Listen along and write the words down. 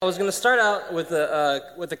I was going to start out with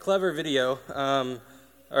a clever video,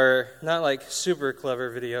 or not like super clever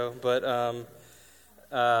video, but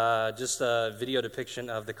just a video depiction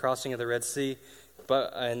of the crossing of the Red Sea,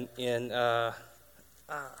 but in the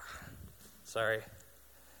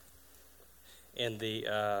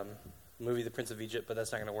movie The Prince of Egypt, but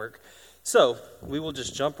that's not going to work. So we will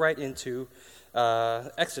just jump right into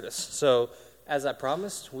Exodus. So as I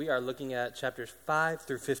promised, we are looking at chapters 5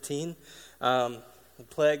 through 15. The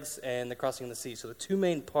plagues and the crossing of the sea. So the two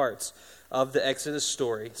main parts of the Exodus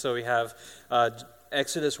story. So we have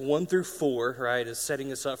Exodus 1 through 4, right, is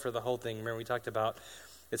setting us up for the whole thing. Remember we talked about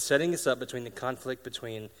it's setting us up between the conflict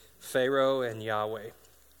between Pharaoh and Yahweh.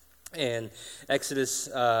 And Exodus,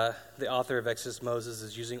 the author of Exodus, Moses,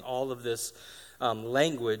 is using all of this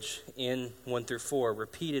language in 1 through 4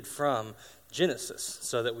 repeated from Genesis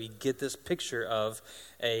so that we get this picture of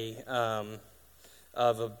a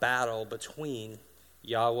battle between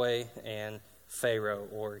Yahweh and Pharaoh,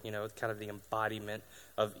 or, kind of the embodiment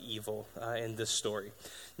of evil in this story.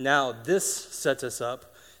 Now, this sets us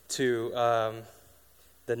up to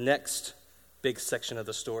the next big section of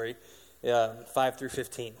the story, 5 through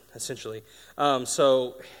 15, essentially.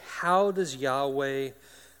 So how does Yahweh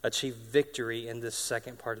achieve victory in this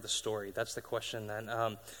second part of the story? That's the question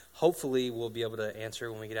that hopefully we'll be able to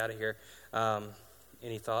answer when we get out of here.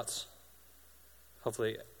 Any thoughts?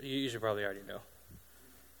 Hopefully, you should probably already know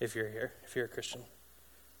if you're here, if you're a Christian.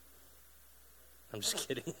 I'm just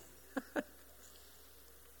kidding.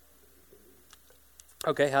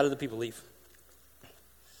 Okay, how did the people leave?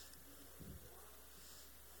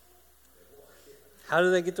 How did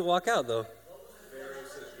they get to walk out, though?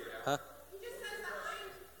 Huh? He just says that I'm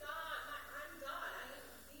God. I am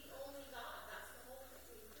the only God. That's the whole thing.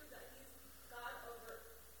 He proves that he's God over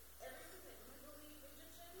everything that you believe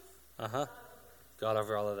Egyptians. God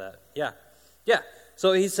over all of that. Yeah.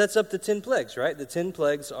 So he sets up the 10 plagues, right? The 10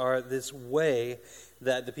 plagues are this way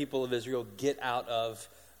that the people of Israel get out of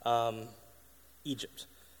Egypt.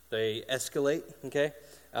 They escalate, okay?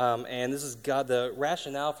 And this is God, the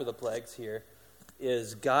rationale for the plagues here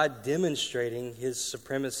is God demonstrating his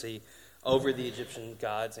supremacy over the Egyptian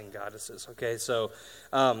gods and goddesses, okay? So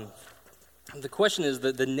the question is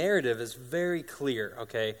that the narrative is very clear,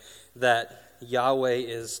 okay, that Yahweh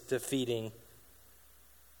is defeating.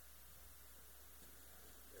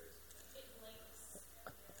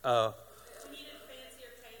 Oh. We needed a fancier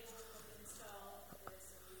table to install this,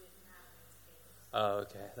 and we didn't have these tables. Oh,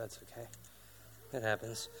 okay. That's okay. It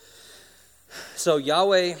happens. So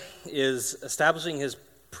Yahweh is establishing his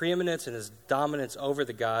preeminence and his dominance over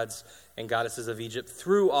the gods and goddesses of Egypt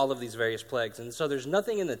through all of these various plagues. And so there's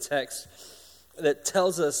nothing in the text that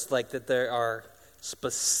tells us that there are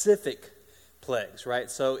specific plagues, right?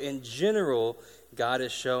 So in general, God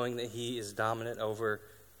is showing that he is dominant over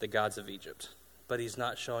the gods of Egypt. But he's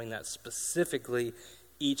not showing that specifically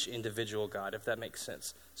each individual god, if that makes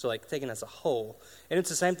sense. So taken as a whole. And it's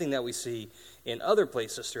the same thing that we see in other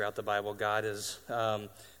places throughout the Bible. God is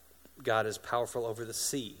powerful over the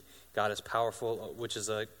sea. God is powerful, which is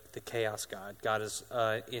the chaos god. God is,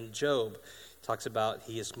 in Job, talks about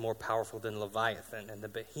he is more powerful than Leviathan and the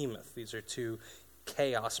behemoth. These are two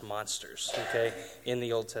chaos monsters, okay, in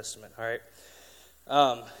the Old Testament, all right?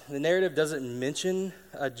 The narrative doesn't mention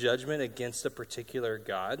a judgment against a particular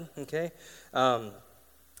god, okay? And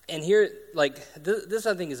here, this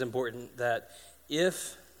I think is important, that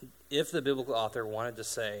if the biblical author wanted to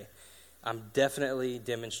say, I'm definitely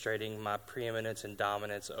demonstrating my preeminence and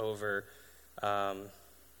dominance over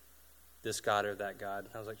this god or that god.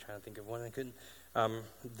 I was trying to think of one I couldn't.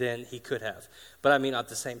 Then he could have. But at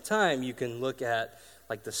the same time, you can look at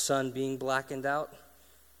the sun being blackened out.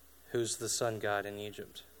 Who's the sun god in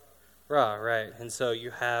Egypt? Ra, right. And so you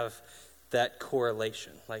have that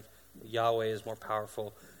correlation. Yahweh is more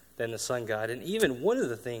powerful than the sun god. And even one of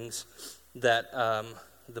the things that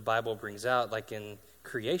the Bible brings out, in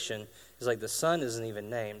creation, is the sun isn't even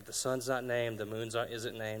named. The sun's not named. The moon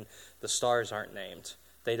isn't named. The stars aren't named.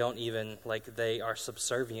 They don't even, they are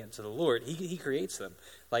subservient to the Lord. He creates them.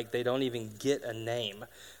 They don't even get a name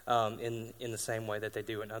in the same way that they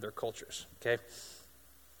do in other cultures, okay?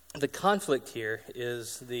 The conflict here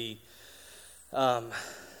is the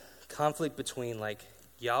conflict between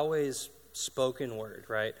Yahweh's spoken word,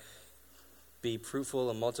 right? Be fruitful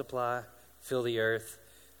and multiply, fill the earth,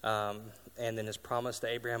 and then his promise to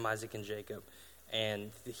Abraham, Isaac, and Jacob,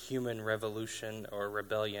 and the human revolution or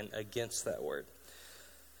rebellion against that word.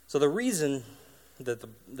 So the reason that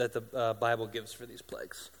the Bible gives for these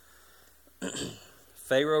plagues,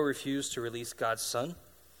 Pharaoh refused to release God's son.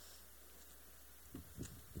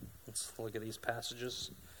 Let's look at these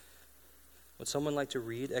passages. Would someone like to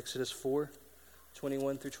read Exodus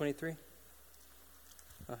 4:21 through 23?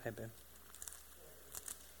 Oh, hey, Ben.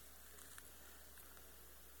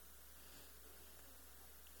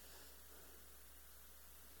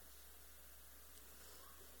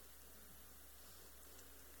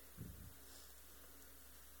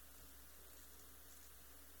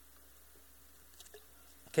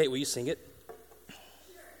 Kate, will you sing it?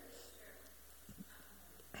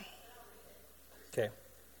 Okay.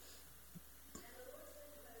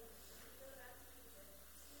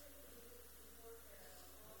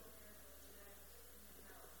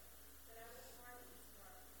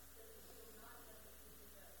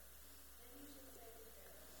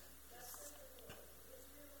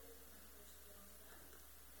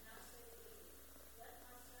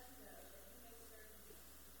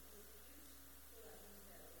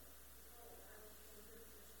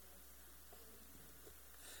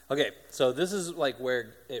 Okay, so this is like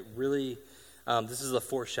where it really, this is the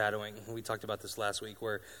foreshadowing. We talked about this last week,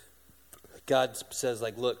 where God says,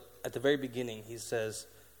 like, look, at the very beginning, he says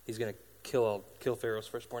he's going to kill Pharaoh's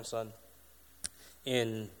firstborn son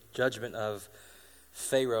in judgment of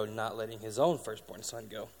Pharaoh not letting his own firstborn son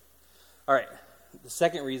go. All right, the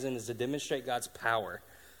second reason is to demonstrate God's power.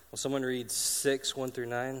 Will someone read 6:1 through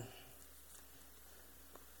 9?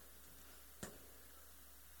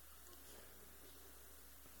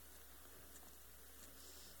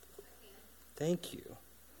 Thank you.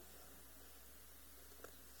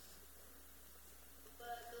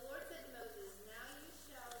 But the Lord said to Moses, Now you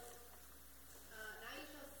shall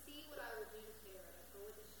see what I will do to Pharaoh. For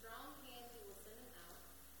with a strong hand he will send him out,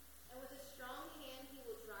 and with a strong hand he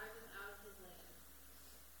will drive him out of his land.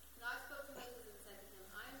 God spoke to Moses and said to him,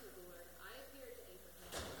 I am the Lord. I appeared to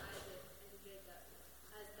Abraham, Isaac, and to Jacob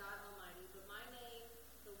as God Almighty, but my name,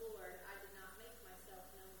 the Lord, I did not make myself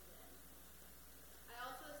known to them. I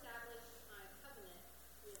also established my covenant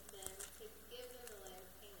with them to give them the land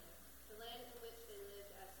of Canaan, the land in which they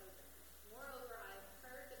lived as sojourners. Moreover, I have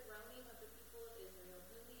heard the groaning of the people of Israel,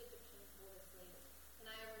 whom the Egyptians hold as slaves, and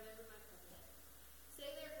I have remembered my covenant. Say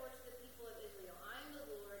therefore to the people of Israel, I am the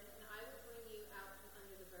Lord, and I will bring you out from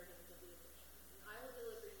under the burdens of the Egyptians, and I will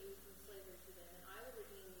deliver you from slavery to them, and I will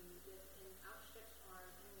redeem you with an outstretched arm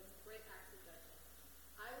and with great acts of judgment.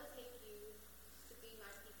 I will take you to be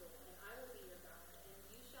my people, and I will be your God, and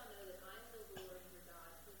you shall know that I am the Lord your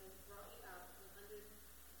God, who has brought you out from under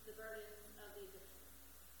the burdens of the Egyptians.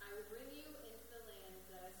 I will bring you into the land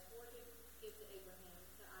that I swore to give to Abraham,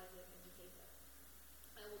 to Isaac, and to Jacob.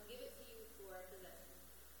 I will give it to you for a possession.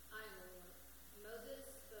 I am the Lord. Moses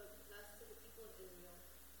spoke thus to the people of Israel,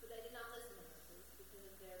 but they did not listen to Moses because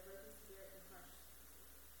of their broken spirit and harsh.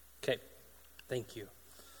 Okay, thank you.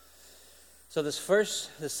 So the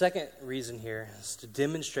second reason here is to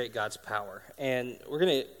demonstrate God's power. And we're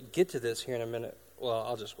going to get to this here in a minute. Well,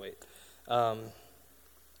 I'll just wait.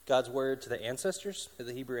 God's word to the ancestors, to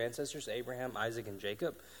the Hebrew ancestors, Abraham, Isaac, and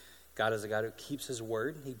Jacob. God is a God who keeps his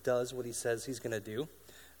word. He does what he says he's going to do.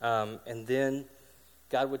 And then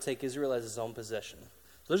God would take Israel as his own possession.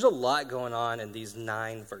 So there's a lot going on in these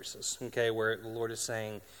 9 verses, okay, where the Lord is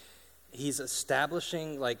saying, he's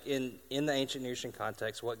establishing, like in the ancient Near Eastern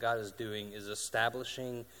context, what God is doing is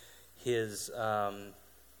establishing his,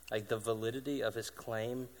 like the validity of his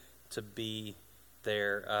claim to be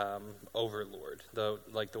their overlord. The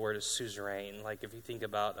word is suzerain. Like if you think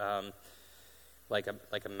about like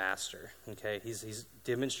a master, okay, he's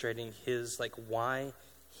demonstrating his, like, why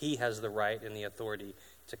he has the right and the authority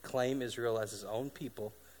to claim Israel as his own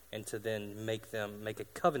people and to then make a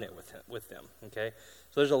covenant with them. Okay,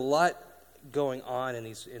 so there's a lot going on in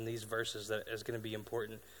these verses that is going to be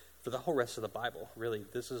important for the whole rest of the Bible. Really,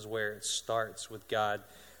 this is where it starts with God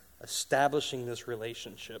establishing this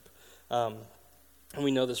relationship, and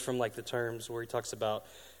we know this from like the terms where he talks about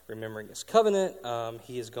remembering his covenant.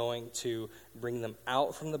 He is going to bring them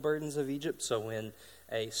out from the burdens of Egypt. So when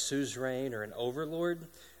a suzerain or an overlord,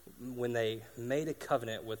 when they made a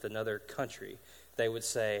covenant with another country, they would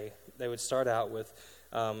start out with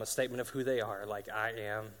a statement of who they are. Like, I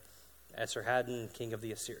am Esarhaddon, king of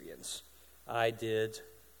the Assyrians. I did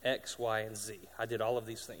X, Y, and Z. I did all of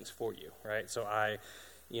these things for you, right? So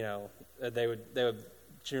they would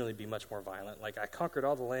generally be much more violent. Like, I conquered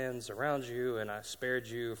all the lands around you, and I spared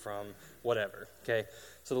you from whatever, okay?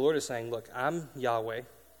 So the Lord is saying, look, I'm Yahweh.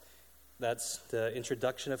 That's the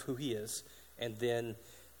introduction of who he is. And then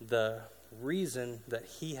the reason that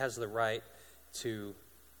he has the right to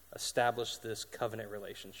establish this covenant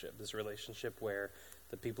relationship, this relationship where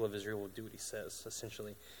the people of Israel will do what he says,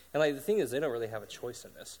 essentially. And like the thing is, they don't really have a choice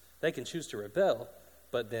in this. They can choose to rebel,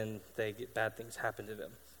 but then bad things happen to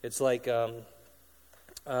them. It's like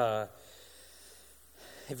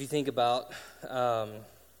if you think about,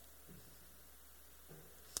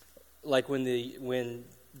 like when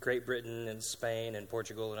Great Britain and Spain and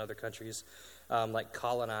Portugal and other countries, like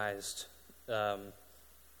colonized the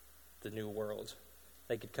New World,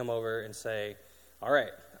 they could come over and say, all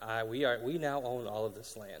right, we now own all of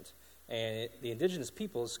this land. And the indigenous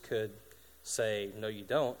peoples could say, no, you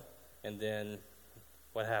don't. And then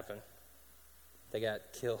what happened? They got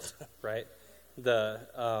killed, right? The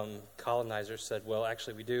colonizers said, well,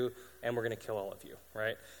 actually we do, and we're going to kill all of you,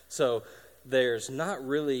 right? So there's not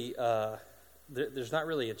really a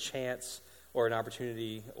chance or an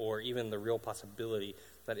opportunity or even the real possibility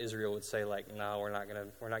that Israel would say, like, no, we're not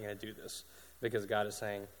gonna do this, because God is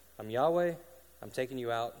saying, I'm Yahweh, I'm taking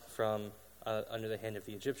you out from under the hand of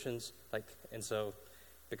the Egyptians, and so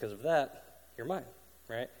because of that, you're mine,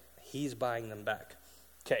 right? He's buying them back.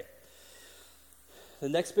 Okay. The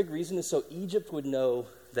next big reason is so Egypt would know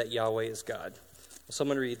that Yahweh is God.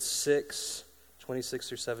 Someone read 6:26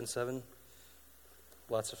 through 7:7.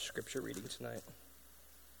 Lots of scripture reading tonight.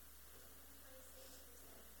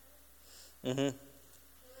 Mm-hmm.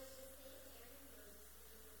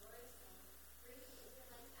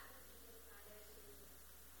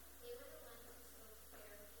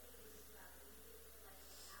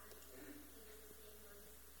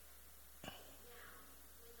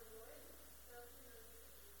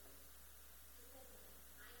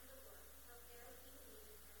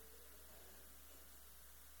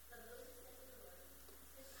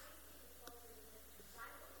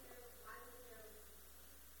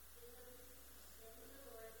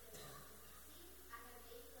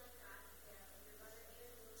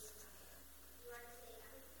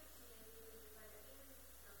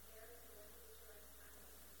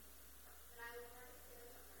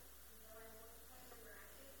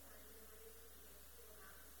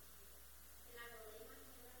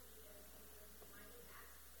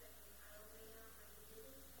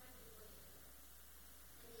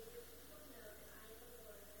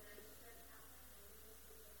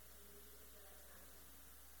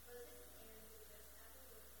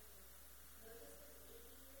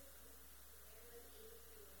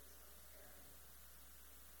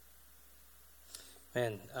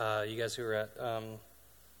 Man, you guys who were at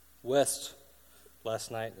West last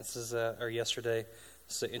night, or yesterday,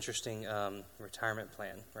 it's an interesting retirement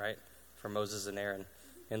plan, right, for Moses and Aaron.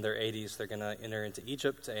 In their 80s, they're going to enter into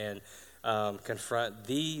Egypt and confront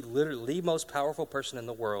the most powerful person in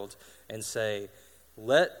the world and say,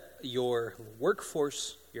 let your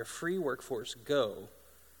workforce, your free workforce, go,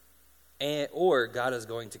 or God is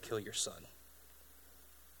going to kill your son.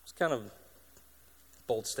 It's kind of a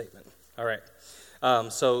bold statement. All right.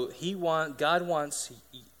 So God wants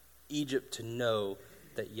Egypt to know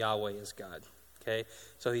that Yahweh is God. Okay,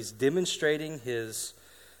 so he's demonstrating his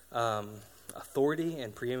authority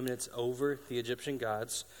and preeminence over the Egyptian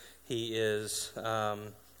gods. He is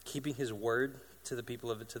keeping his word to the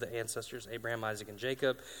people to the ancestors, Abraham, Isaac, and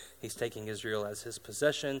Jacob. He's taking Israel as his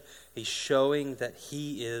possession. He's showing that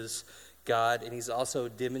he is God, and he's also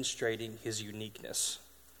demonstrating his uniqueness.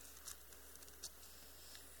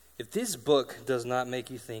 If this book does not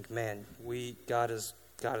make you think, man, God is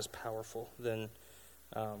powerful, then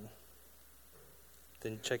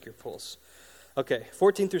check your pulse. Okay,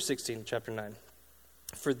 14 through 16, chapter 9.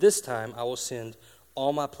 For this time I will send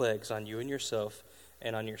all my plagues on you and yourself,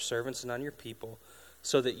 and on your servants and on your people,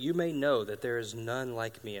 so that you may know that there is none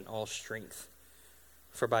like me in all strength.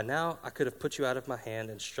 For by now I could have put you out of my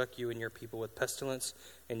hand and struck you and your people with pestilence,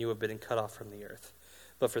 and you have been cut off from the earth.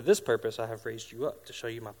 But for this purpose I have raised you up, to show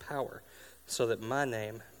you my power, so that my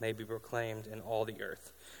name may be proclaimed in all the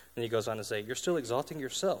earth. And he goes on to say, you're still exalting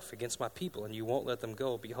yourself against my people, and you won't let them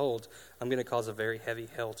go. Behold, I'm going to cause a very heavy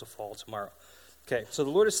hail to fall tomorrow. Okay, so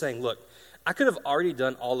the Lord is saying, look, I could have already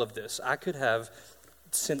done all of this. I could have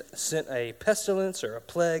sent a pestilence or a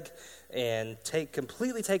plague and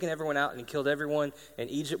completely taken everyone out and killed everyone, and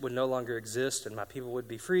Egypt would no longer exist, and my people would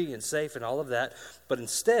be free and safe and all of that. But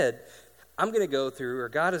instead, God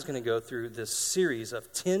is going to go through this series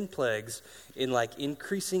of 10 plagues in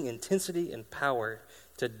increasing intensity and power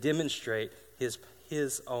to demonstrate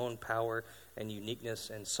his own power and uniqueness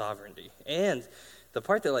and sovereignty. And the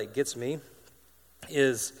part that gets me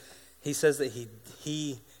is he says that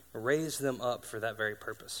he raised them up for that very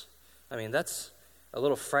purpose. I mean, that's a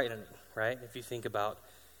little frightening, right? If you think about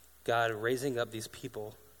God raising up these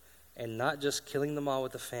people and not just killing them all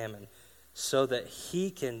with the famine, so that he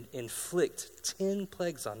can inflict 10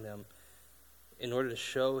 plagues on them in order to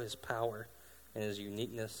show his power and his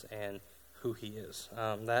uniqueness and who he is.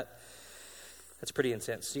 That's pretty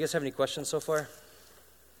intense. Do you guys have any questions so far?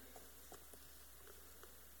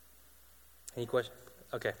 Any questions?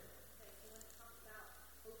 Okay. Okay, so when it talks about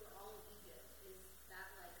over all of Egypt, is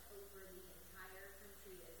that like over the entire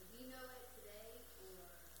country as we know it today,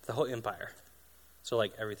 or? The whole empire. So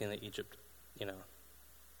like everything that Egypt,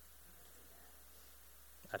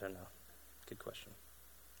 I don't know. Good question.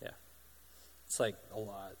 Yeah. It's like a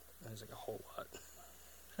lot. It's like a whole lot.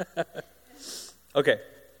 Okay.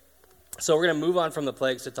 So we're going to move on from the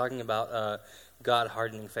plagues to talking about God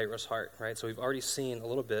hardening Pharaoh's heart, right? So we've already seen a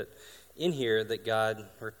little bit in here that God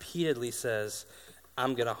repeatedly says,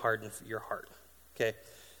 I'm going to harden your heart. Okay.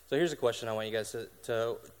 So here's a question I want you guys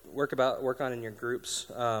to work on in your groups.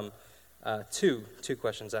 Two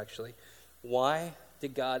questions, actually. Why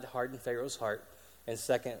did God harden Pharaoh's heart? And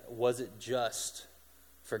second, was it just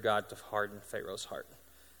for God to harden Pharaoh's heart?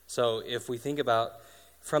 So if we think about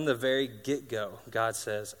from the very get-go, God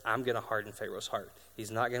says, I'm going to harden Pharaoh's heart.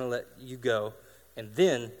 He's not going to let you go. And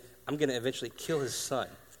then I'm going to eventually kill his son,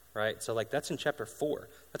 right? So like that's in chapter 4.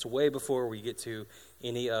 That's way before we get to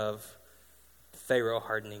any of Pharaoh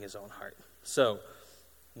hardening his own heart. So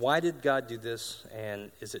why did God do this,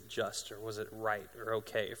 and is it just, or was it right or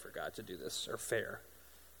okay for God to do this, or fair?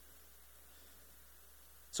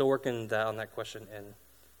 So working on that question in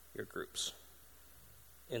your groups,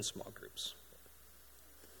 in small groups.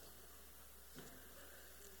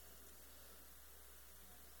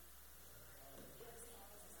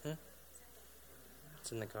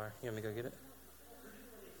 It's in the car. You want me to go get it?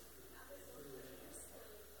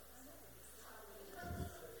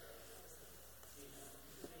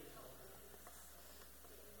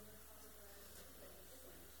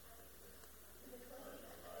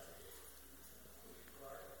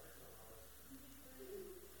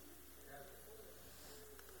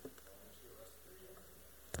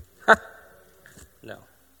 No.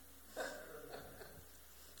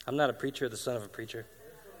 I'm not a preacher, the son of a preacher.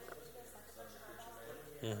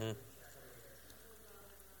 Mm-hmm.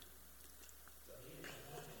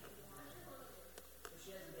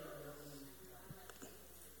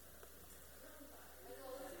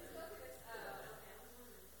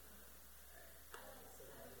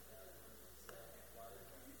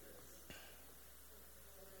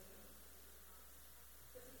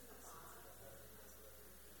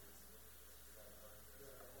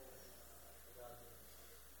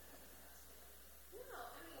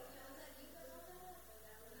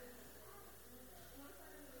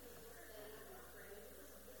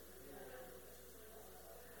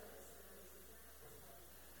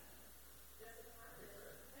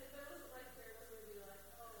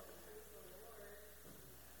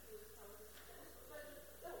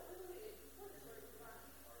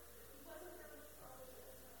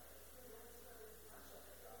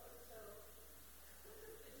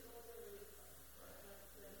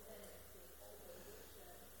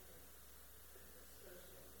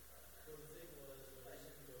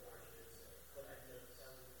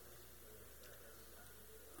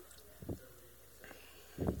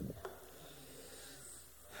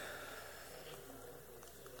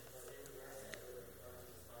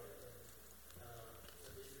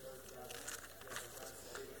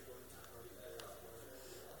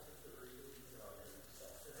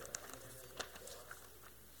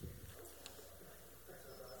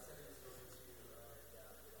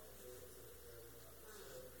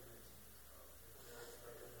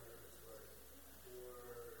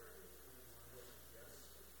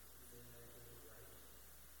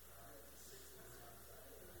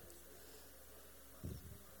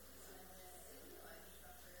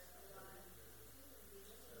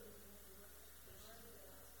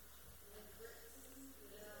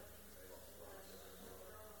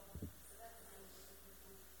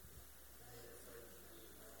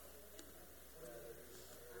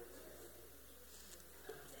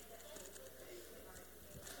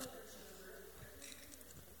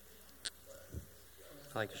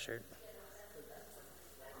 I like your shirt.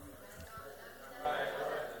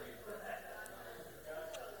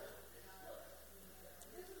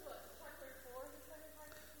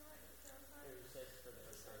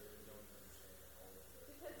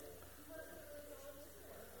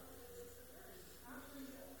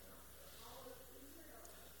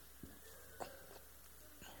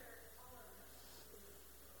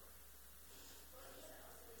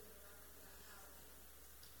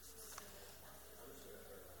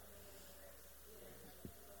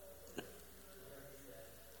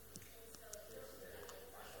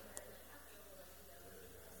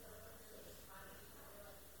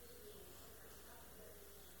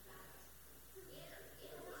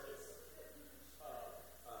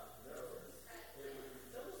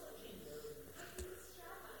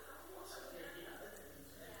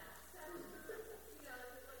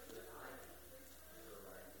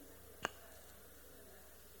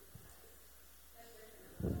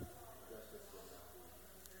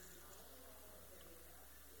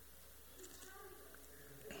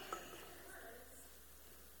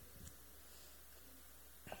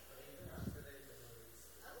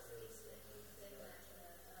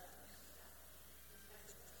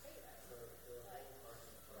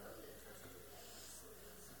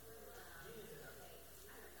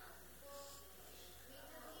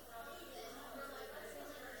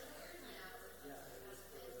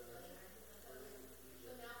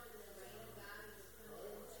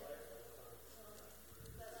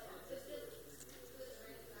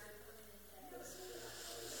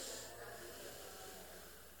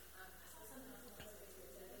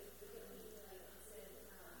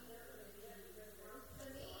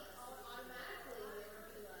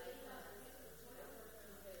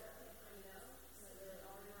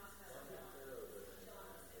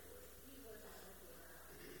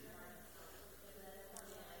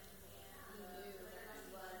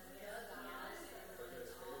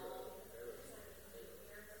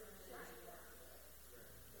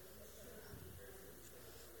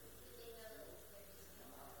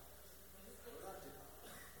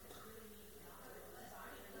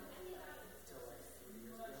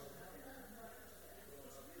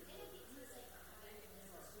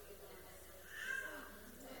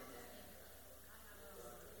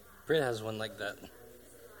 Britt has one like that.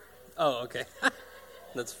 Oh, okay.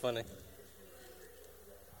 That's funny.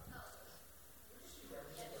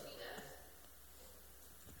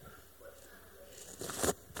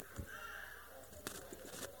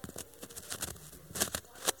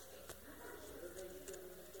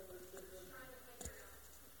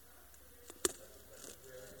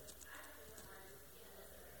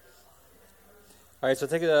 All right, so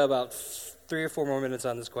take about 3 or 4 more minutes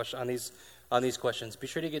on this question, on these questions. Be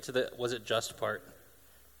sure to get to the "was it just" part.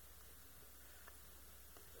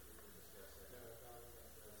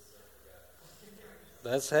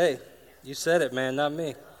 Hey, you said it, man, not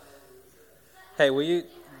me. Hey, will you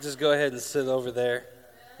just go ahead and sit over there?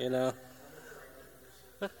 You know.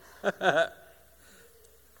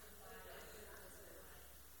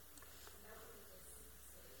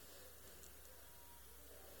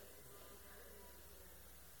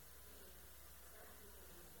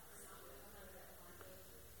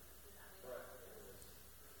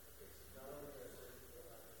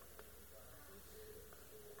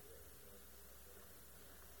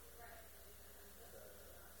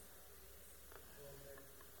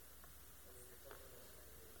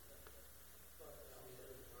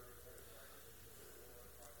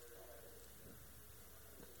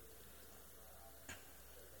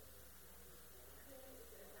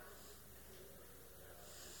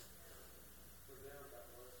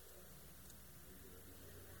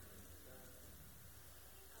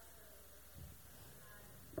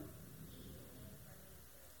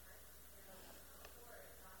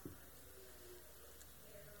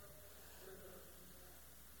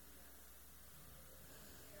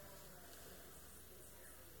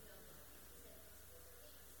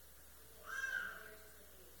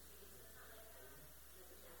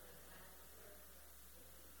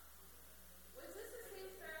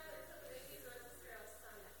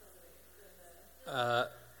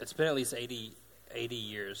 It's been at least 80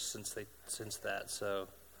 years since that. So.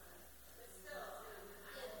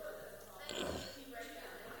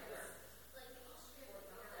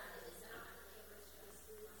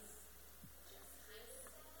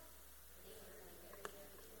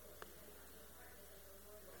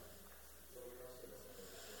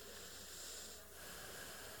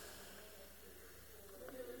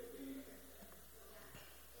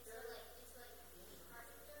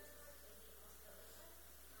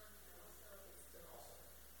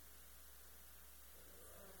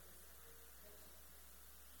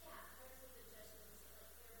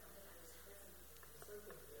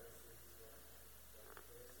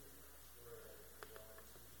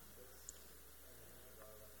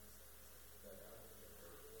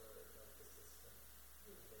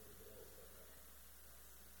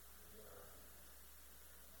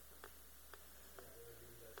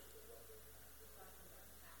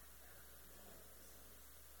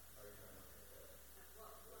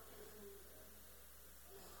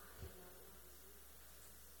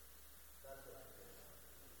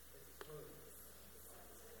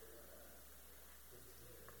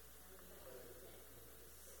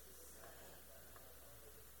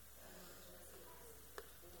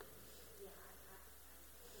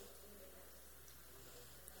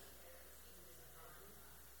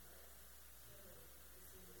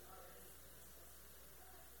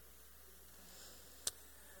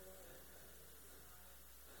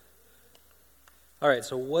 All right,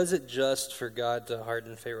 so was it just for God to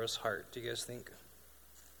harden Pharaoh's heart, do you guys think?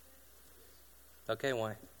 Okay,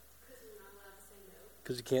 why?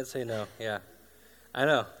 Because you can't say no, yeah. I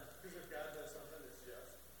know. Because if God does something, it's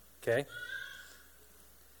just. Okay.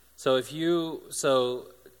 So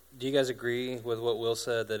do you guys agree with what Will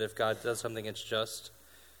said, that if God does something, it's just?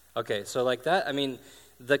 Okay, so like that, I mean,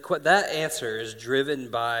 that answer is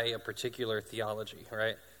driven by a particular theology,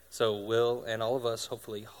 right? So Will and all of us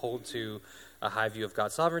hopefully hold to a high view of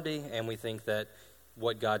God's sovereignty, and we think that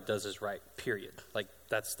what God does is right, period. Like,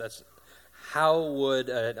 that's how would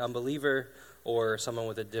an unbeliever or someone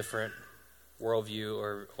with a different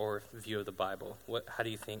worldview or view of the Bible,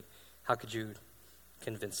 how could you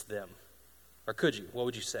convince them? Or could you? What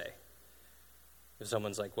would you say? If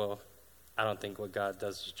someone's like, well, I don't think what God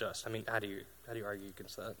does is just. I mean, how do you argue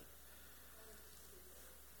against that?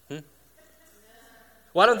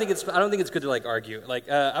 Well, I don't think it's good to like argue.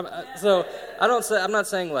 Like, I'm not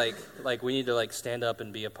saying like we need to like stand up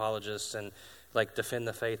and be apologists and like defend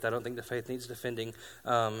the faith. I don't think the faith needs defending.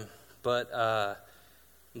 But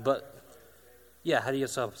yeah, how do you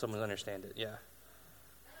help someone understand it? Yeah.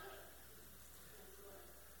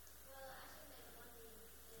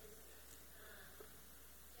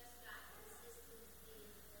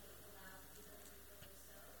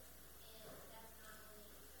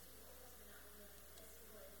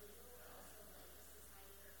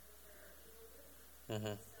 Mm-hmm.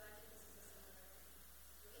 So I think this is a similar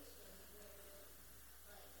situation where,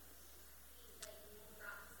 like, he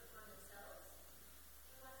brought this upon themselves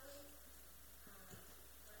in a lot of ways.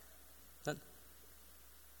 But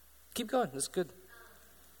Keep going. That's good.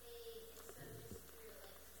 they, and so just through,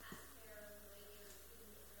 like, the past Pharaoh, the way they were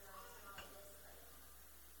treating the Israelites and all of this, like,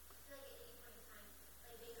 I feel like at any point in time,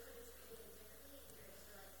 like, they could have treated them differently, and your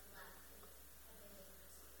Israelites left and had been able to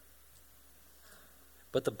pursue.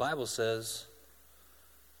 But the Bible says,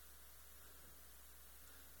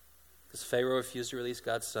 because Pharaoh refused to release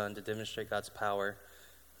God's son to demonstrate God's power,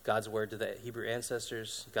 God's word to the Hebrew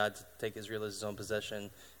ancestors, God to take Israel as his own possession,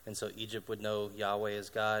 and so Egypt would know Yahweh as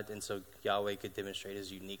God, and so Yahweh could demonstrate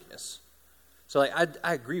his uniqueness. So, like,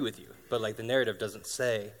 I agree with you, but, like, the narrative doesn't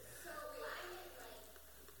say. So I meant, like,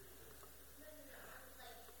 no,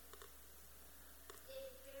 like,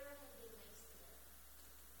 if Pharaoh had been nice to them,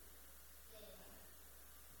 then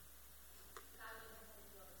God would have had to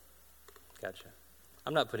do all this. Gotcha.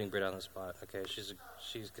 I'm not putting Britt on the spot. Okay, she's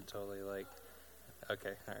can totally, like,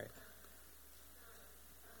 okay, all right.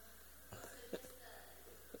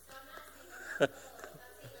 So I'm not saying, I'm not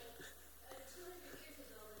saying, like, 200 years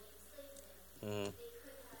ago when they enslaved them, Mm-hmm. they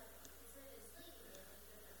could have, instead of enslaving them, they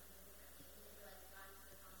could have done something differently, and the Israelites gone to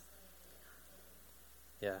the promised land and it not been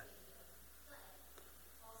Yeah. but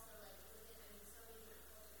also, like, within, I mean, so many different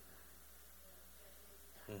cultures got judges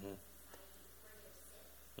that Mm-hmm. society where there's sin.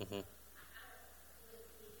 Mm-hmm. I don't know, with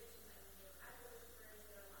the Egyptians, I mean, they were idolaters,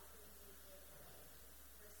 there were lots of things they did that, like,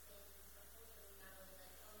 were sin, so culturally, not only,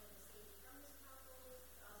 like, oh, I'm going to save you from this problem,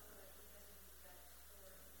 but also, like, you guys are going to be judged for.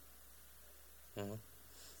 Mm-hmm.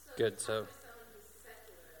 So Good, you're so- talking to someone who's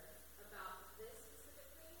secular about this specific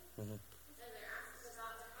thing, Mm-hmm. and they're asking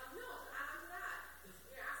about, like, no, after that,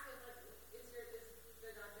 you're asking, like, is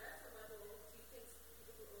their God just? I'm like, well, do you think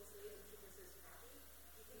people who own slaves and treat them as property,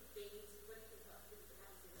 do you think they need to, what do you think about people that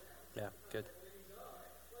happens to them? Yeah, good.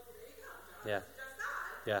 Well, there you go, God. Yeah. Just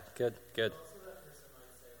God. Yeah, good, good. Also, that person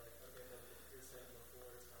might say, like, okay, but if you're saying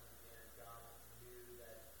before time began, God knew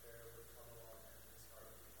that Pharaoh would come along and his heart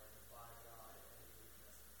would be hardened by God and he would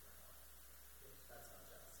mess him around. That's not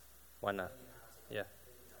just. Why not? Then you have to, Yeah.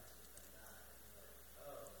 then you have to defend that. And you're like,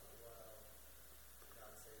 oh, well,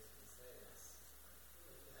 God saves and saves.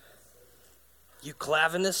 You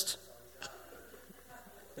Clavinist?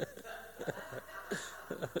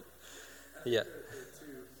 Yeah.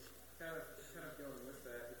 Too, kind of going with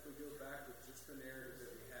that, if we go back with just the narrative that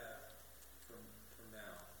we have from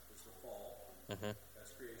now, it's the fall, Mm-hmm.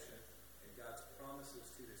 that's creation, and God's promises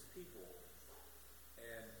to his people,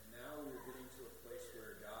 and now we're getting to a place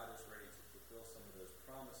where God is ready to fulfill some of those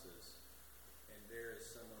promises, and there is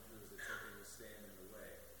someone who is attempting to stand in the way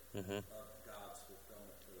Mm-hmm. of God's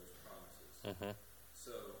fulfillment for those promises. Mm-hmm.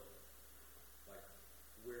 So, like,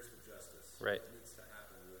 where's the justice? Right. What needs to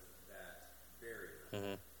happen with that barrier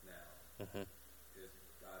Mm-hmm. now? Mm-hmm. Is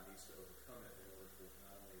God needs to overcome it in order for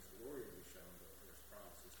not only his glory to be shown, but for his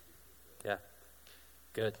promises to be fulfilled. Yeah.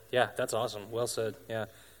 Good. Yeah, that's awesome. Well said. Yeah.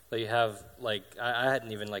 So you have, like, I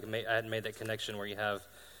hadn't even, like, I hadn't made that connection where you have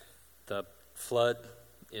the flood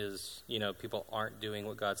is, you know, people aren't doing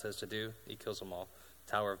what God says to do. He kills them all.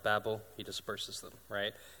 Tower of Babel, he disperses them,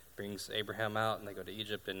 right? Brings Abraham out, and they go to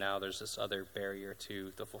Egypt, and now there's this other barrier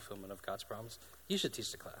to the fulfillment of God's promise. You should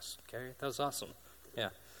teach the class, Carrie. That was awesome. Yeah.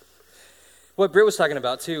 What Britt was talking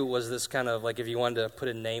about, too, was this kind of, like, if you wanted to put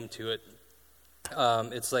a name to it,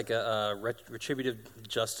 it's like a retributive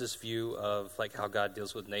justice view of, like, how God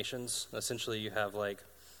deals with nations. Essentially, you have, like,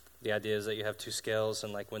 the idea is that you have two scales,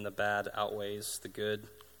 and, like, when the bad outweighs the good,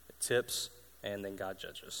 it tips, and then God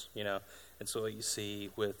judges, you know. And so what you see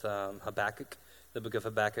with Habakkuk, the book of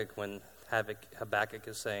Habakkuk, when Habakkuk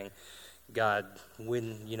is saying, God,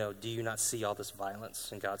 when, you know, do you not see all this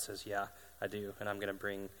violence? And God says, yeah, I do, and I'm going to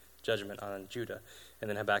bring judgment on Judah. And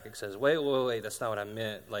then Habakkuk says, wait, that's not what I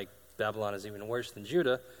meant. Like, Babylon is even worse than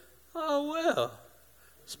Judah. Oh, well,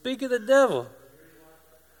 speak of the devil.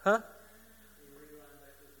 Huh?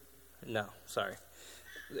 No, sorry.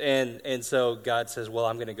 And so God says, well,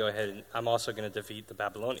 I'm going to go ahead and I'm also going to defeat the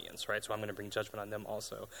Babylonians, right? So I'm going to bring judgment on them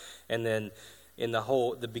also. And then in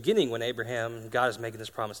the beginning, when God is making this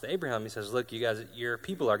promise to Abraham, he says, look, you guys, your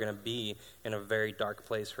people are going to be in a very dark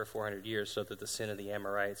place for 400 years so that the sin of the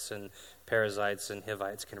Amorites and Perizzites and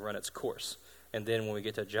Hivites can run its course. And then when we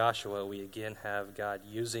get to Joshua, we again have God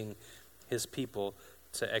using his people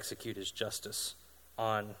to execute his justice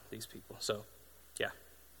on these people. So, yeah.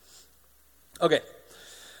 Okay.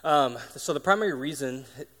 So the primary reason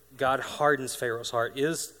God hardens Pharaoh's heart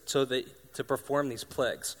is so that to perform these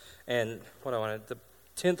plagues. And what I wanted, the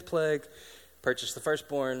 10th plague, purchase the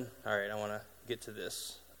firstborn. All right, I want to get to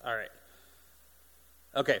this. All right.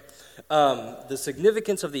 Okay, the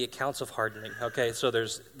significance of the accounts of hardening. Okay, so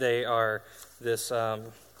they are this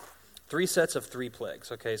 3 sets of 3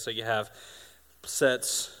 plagues. Okay, so you have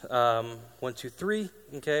sets 1, 2, 3.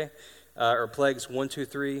 Okay, or plagues 1, 2,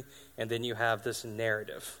 3, and then you have this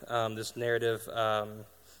narrative.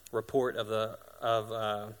 Report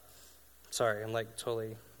of sorry, I'm like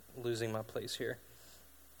totally losing my place here.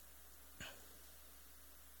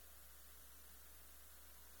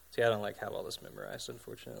 See, I don't like have all this memorized,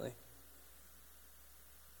 unfortunately.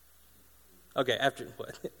 Okay, after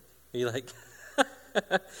what? You like?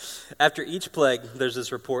 After each plague, there's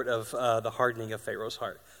this report of the hardening of Pharaoh's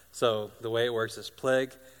heart. So the way it works is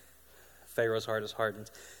plague, Pharaoh's heart is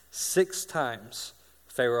hardened. 6 times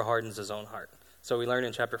Pharaoh hardens his own heart. So we learn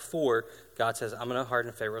in chapter 4, God says, I'm going to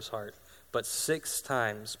harden Pharaoh's heart. But 6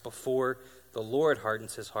 times before the Lord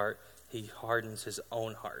hardens his heart, he hardens his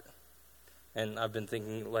own heart. And I've been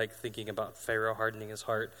thinking about Pharaoh hardening his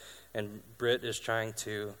heart, and Britt is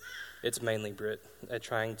it's mainly Britt,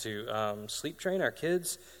 trying to sleep train our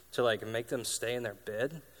kids to make them stay in their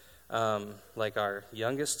bed, like our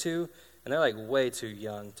youngest 2, and they're way too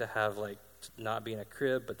young to have to not be in a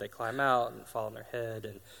crib, but they climb out and fall on their head,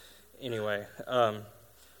 and anyway,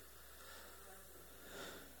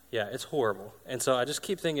 yeah, it's horrible. And so I just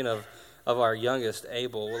keep thinking of our youngest,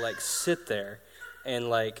 Abel, will sit there and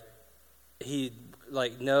Britt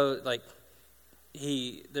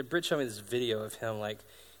showed me this video of him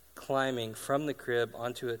climbing from the crib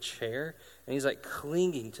onto a chair, and he's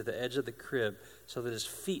clinging to the edge of the crib so that his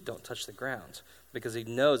feet don't touch the ground, because he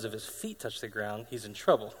knows if his feet touch the ground, he's in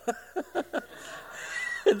trouble.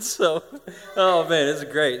 And so, oh man, it's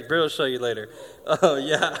great. Britt will show you later. Oh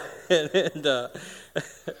yeah, and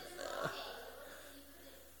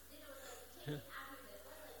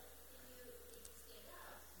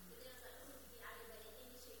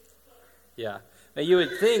yeah. Now you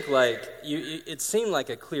would think it seemed like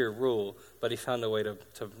a clear rule, but he found a way to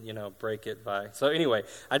break it by. So anyway,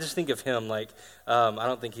 I just think of him I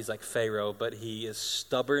don't think he's like Pharaoh, but he is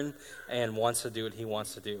stubborn and wants to do what he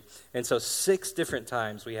wants to do. And so 6 different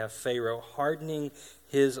times we have Pharaoh hardening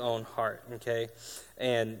his own heart, okay?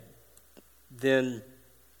 And then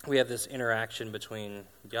we have this interaction between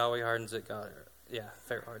Yahweh hardens it,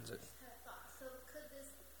 Pharaoh hardens it. So could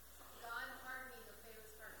this God hardening of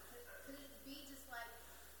Pharaoh's heart, could it be just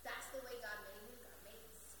that's the way God made him? God made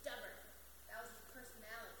him stubborn. That was his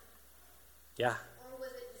personality. Yeah. Or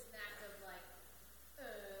was it just an act of I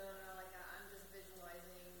don't know, I'm just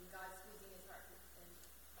visualizing God squeezing his heart and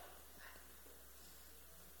I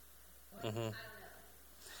don't know.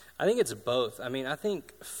 I think it's both. I mean, I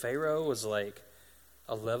think Pharaoh was a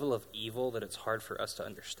level of evil that it's hard for us to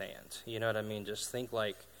understand. You know what I mean? Just think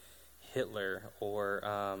Hitler or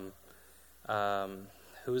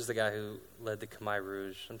who was the guy who led the Khmer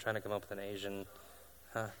Rouge? I'm trying to come up with an Asian.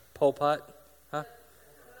 Pol Pot? Huh?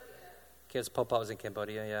 Yes, Pol Pot was in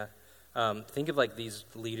Cambodia, yeah. Think of these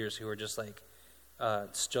leaders who are just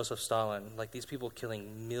Joseph Stalin, these people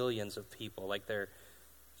killing millions of people, they're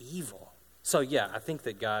evil. So yeah, I think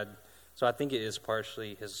that I think it is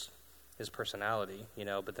partially his personality,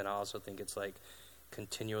 but then I also think it's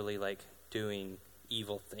continually doing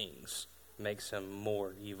evil things makes him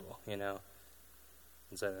more evil, I don't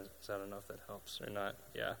know if that helps or not.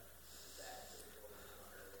 Yeah.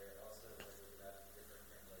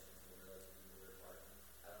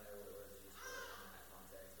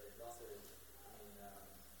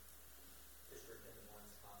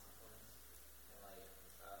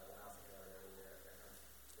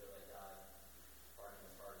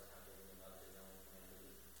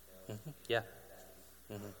 Yeah.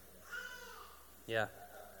 Yeah.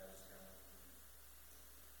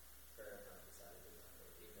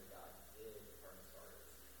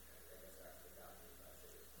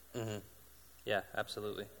 Yeah,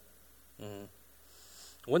 absolutely.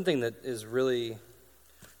 One thing that is really,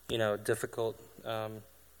 difficult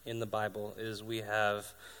in the Bible is we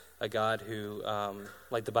have a God who,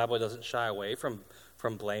 the Bible doesn't shy away from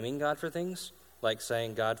blaming God for things,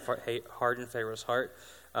 saying God hardened Pharaoh's heart.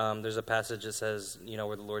 There's a passage that says,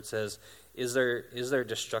 where the Lord says, is there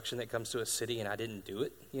destruction that comes to a city and I didn't do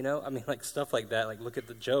it? I mean, stuff like that. Look at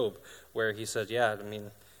the Job, where he says, yeah, I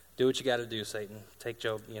mean, do what you got to do, Satan. Take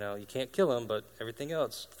Job, you can't kill him, but everything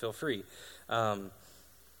else, feel free.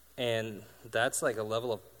 And that's a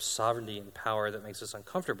level of sovereignty and power that makes us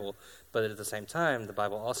uncomfortable. But at the same time, the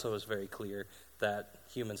Bible also is very clear that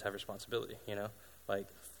humans have responsibility,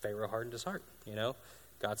 Pharaoh hardened his heart,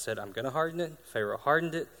 God said, I'm going to harden it. Pharaoh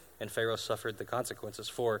hardened it, and Pharaoh suffered the consequences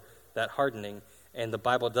for that hardening. And the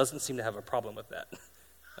Bible doesn't seem to have a problem with that.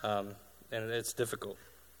 And it's difficult.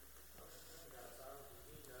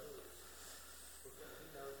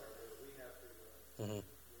 Mm-hmm.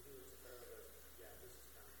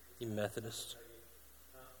 You Methodist?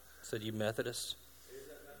 Said you Methodist?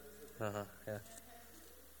 Uh-huh, yeah.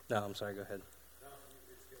 No, I'm sorry, go ahead.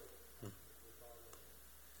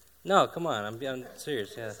 No, come on, I'm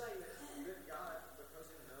serious, yeah.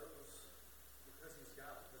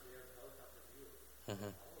 Mm-hmm.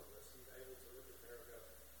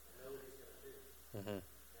 Mm-hmm.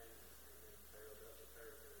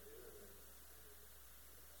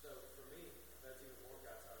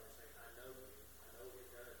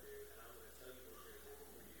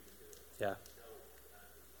 Yeah.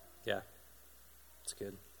 Yeah. It's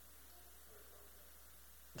good.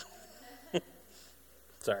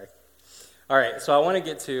 Sorry. All right, so I want to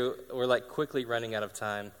get to, we're like quickly running out of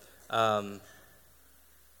time. All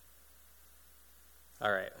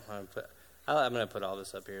right, I'm going to put all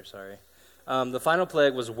this up here, sorry. The final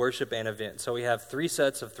plague was worship and event. So we have 3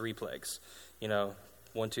 sets of 3 plagues. 1,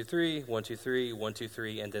 2, 3, 1, 2, 3, 1, 2,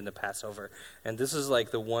 3, and then the Passover. And this is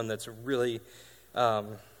like the one that's really...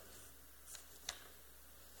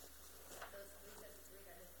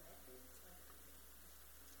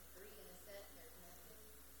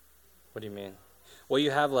 What do you mean? Well,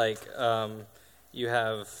 you have you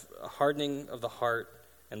have a hardening of the heart,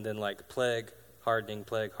 and then like plague, hardening,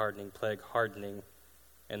 plague, hardening, plague, hardening,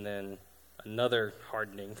 and then another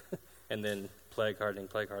hardening, and then plague, hardening,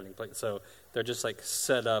 plague, hardening, plague. So they're just like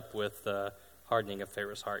set up with the hardening of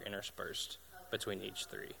Pharaoh's heart interspersed between each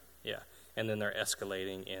 3. Yeah, and then they're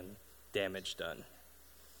escalating in damage done.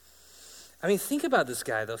 I mean, think about this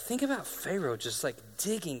guy, though. Think about Pharaoh just, like,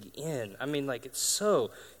 digging in. I mean, like,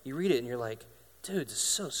 you read it and you're like, dude, this is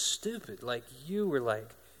so stupid. Like, you were, like,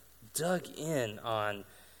 dug in on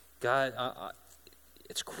God.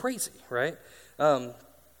 It's crazy, right? So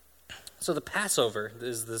the Passover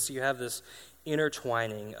is this, you have this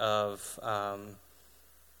intertwining of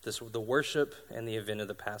the worship and the event of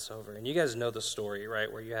the Passover. And you guys know the story,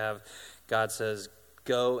 right, where you have God says,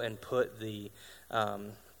 go and put the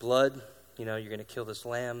blood, you're going to kill this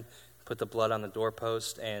lamb, put the blood on the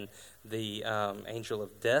doorpost, and the angel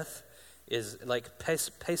of death is like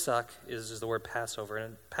Pesach is the word Passover,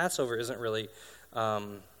 and Passover isn't really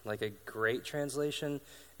like a great translation.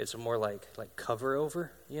 It's more like cover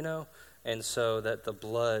over, and so that the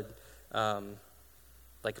blood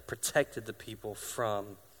like protected the people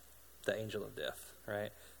from the angel of death, right?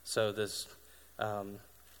 So this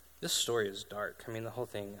story is dark. I mean, the whole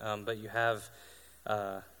thing. But you have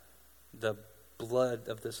the blood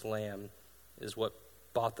of this lamb is what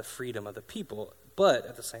bought the freedom of the people. But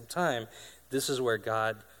at the same time, this is where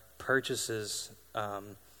God purchases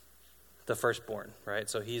the firstborn, right?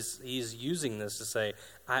 So he's using this to say,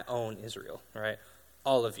 I own Israel, right?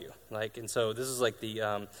 All of you. And so this is like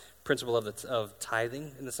the principle of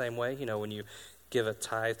tithing in the same way. When you give a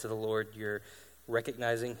tithe to the Lord, you're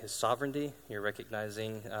recognizing his sovereignty. You're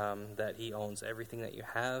recognizing that he owns everything that you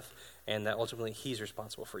have, and that ultimately he's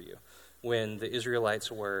responsible for you. When the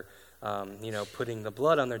Israelites were, putting the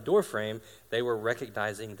blood on their doorframe, they were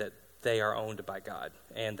recognizing that they are owned by God,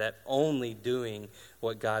 and that only doing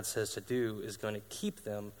what God says to do is going to keep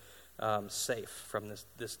them safe from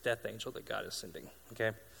this death angel that God is sending.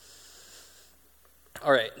 Okay.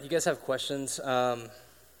 All right. You guys have questions?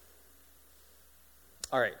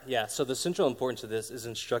 All right, yeah, so the central importance of this is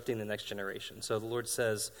instructing the next generation. So the Lord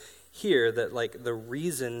says here that, the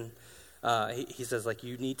reason, he says,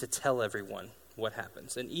 you need to tell everyone what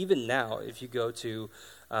happens. And even now, if you go to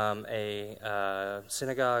a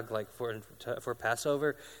synagogue, for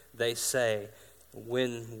Passover, they say,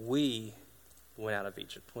 when we went out of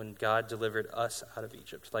Egypt, when God delivered us out of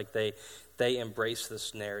Egypt. They embrace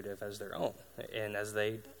this narrative as their own. And as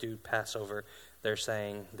they do Passover, they're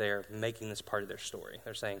saying they're making this part of their story.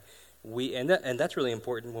 They're saying and that's really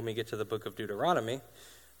important when we get to the book of Deuteronomy.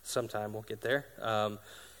 Sometime we'll get there.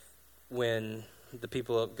 When the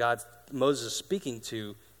people of God, Moses is speaking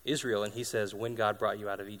to Israel, and he says, when God brought you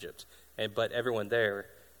out of Egypt. But everyone there,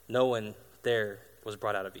 no one there was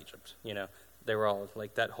brought out of Egypt. They were all,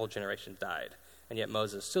 that whole generation died. And yet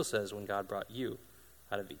Moses still says, when God brought you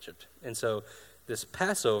out of Egypt. And so this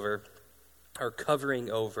Passover, or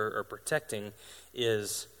covering over or protecting,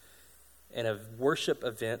 is a worship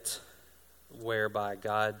event whereby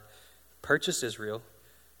God purchased Israel,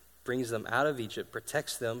 brings them out of Egypt,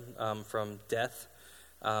 protects them from death,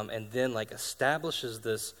 and then establishes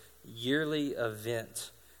this yearly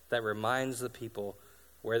event that reminds the people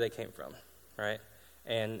where they came from, right?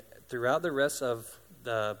 And throughout the rest of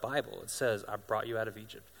the Bible, it says, I brought you out of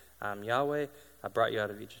Egypt. I'm Yahweh. I brought you out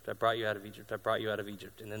of Egypt. I brought you out of Egypt. I brought you out of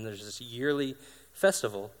Egypt. And then there's this yearly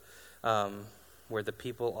festival where the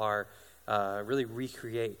people are really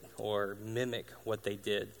recreate or mimic what they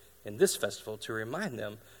did in this festival to remind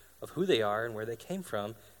them of who they are and where they came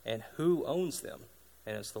from and who owns them,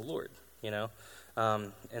 and it's the Lord,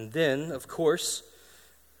 And then, of course,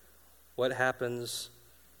 what happens,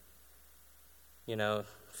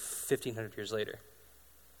 1,500 years later?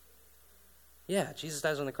 Yeah, Jesus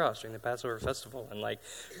dies on the cross during the Passover festival, and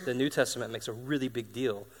the New Testament makes a really big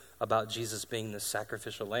deal about Jesus being the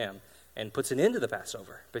sacrificial lamb and puts an end to the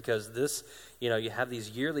Passover, because this, you have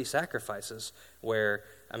these yearly sacrifices where,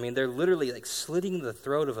 they're literally slitting the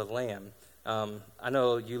throat of a lamb. I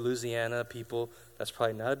know you Louisiana people, that's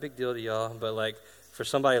probably not a big deal to y'all, but for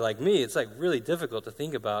somebody like me, it's really difficult to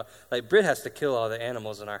think about. Britt has to kill all the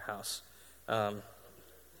animals in our house. Huh?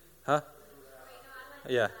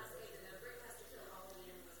 Yeah.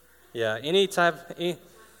 Yeah, anytime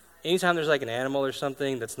there's an animal or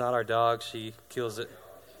something that's not our dog, she kills it.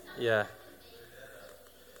 Yeah.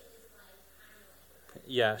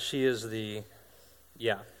 Yeah, she is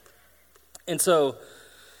yeah. And so,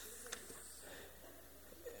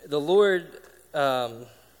 the Lord,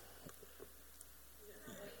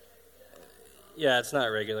 it's not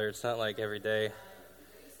regular. It's not every day.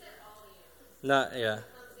 Yeah.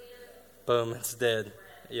 Boom, it's dead.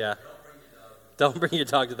 Yeah. Don't bring your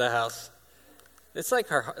dog to the house. It's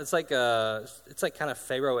kind of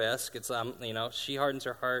Pharaoh-esque. It's she hardens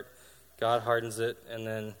her heart, God hardens it, and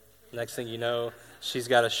then next thing you know, she's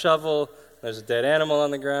got a shovel. There's a dead animal on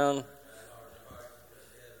the ground.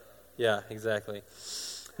 Yeah, exactly.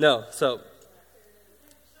 No, so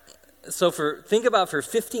think about for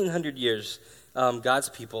 1,500 years, God's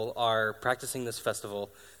people are practicing this festival,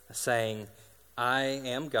 saying, "I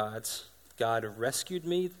am God's. God rescued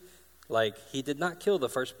me." He did not kill the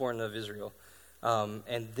firstborn of Israel.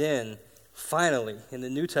 And then, finally, in the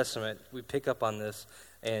New Testament, we pick up on this,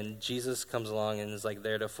 and Jesus comes along and is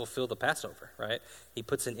there to fulfill the Passover, right? He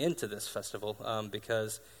puts an end to this festival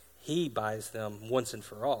because he buys them once and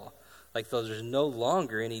for all. There's no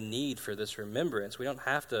longer any need for this remembrance. We don't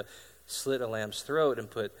have to slit a lamb's throat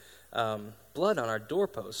and put blood on our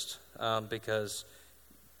doorpost because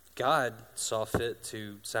God saw fit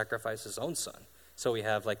to sacrifice his own son. So we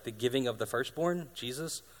have the giving of the firstborn,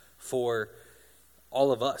 Jesus, for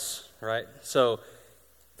all of us, right? So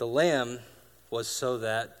the lamb was so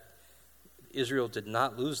that Israel did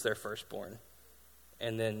not lose their firstborn.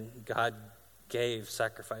 And then God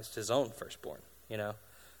sacrificed his own firstborn,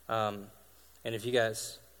 And if you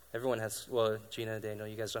guys, everyone has, Gina, Daniel,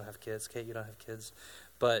 you guys don't have kids. Kate, you don't have kids.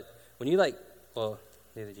 But when you neither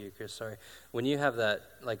do you, Chris, sorry. When you have that,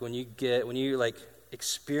 when you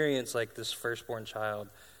experience this firstborn child,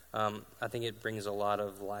 I think it brings a lot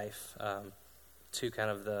of life to kind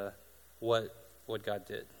of what God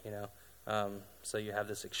did, So you have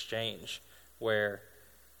this exchange where,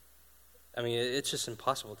 it's just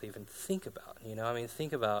impossible to even think about,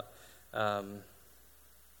 Think about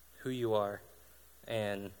who you are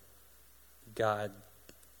and God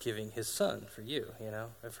giving his son for you,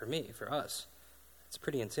 and for me, for us. It's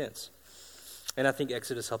pretty intense. And I think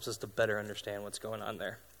Exodus helps us to better understand what's going on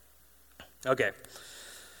there. Okay,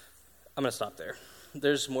 I'm going to stop there.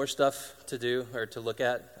 There's more stuff to do or to look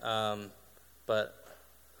at, but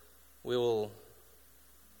we will,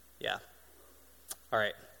 All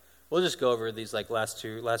right, we'll just go over these last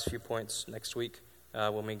few points next week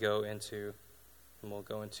when we'll go into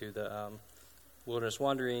the wilderness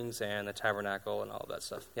wanderings and the tabernacle and all of that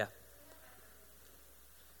stuff. Yeah.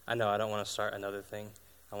 I know, I don't want to start another thing.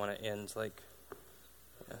 I want to end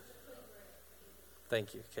yeah.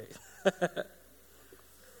 Thank you, Kate.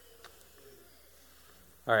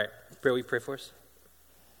 All right, Britt, will you pray for us?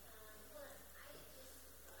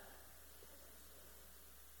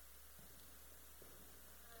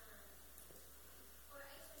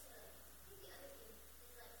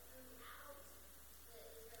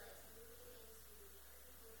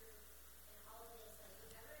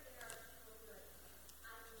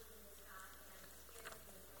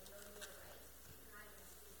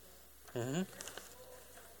 Mm-hmm.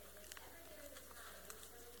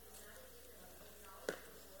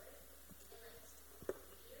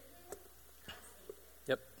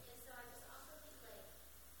 Yep.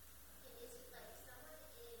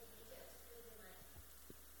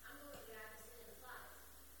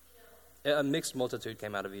 A mixed multitude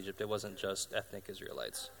came out of Egypt. It wasn't just ethnic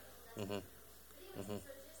Israelites. Mm-hmm. Mm-hmm.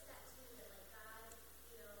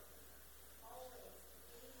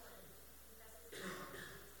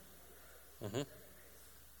 Mm-hmm.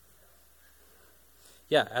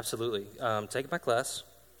 Yeah, absolutely. Take my class.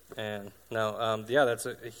 And no, that's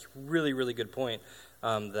a really, really good point.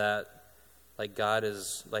 That Like God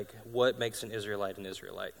is, like, what makes an Israelite an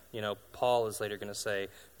Israelite? You know, Paul is later going to say,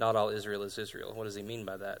 not all Israel is Israel. What does he mean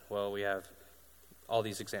by that? Well, we have all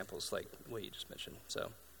these examples like what you just mentioned.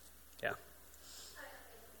 So, yeah.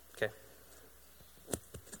 Okay.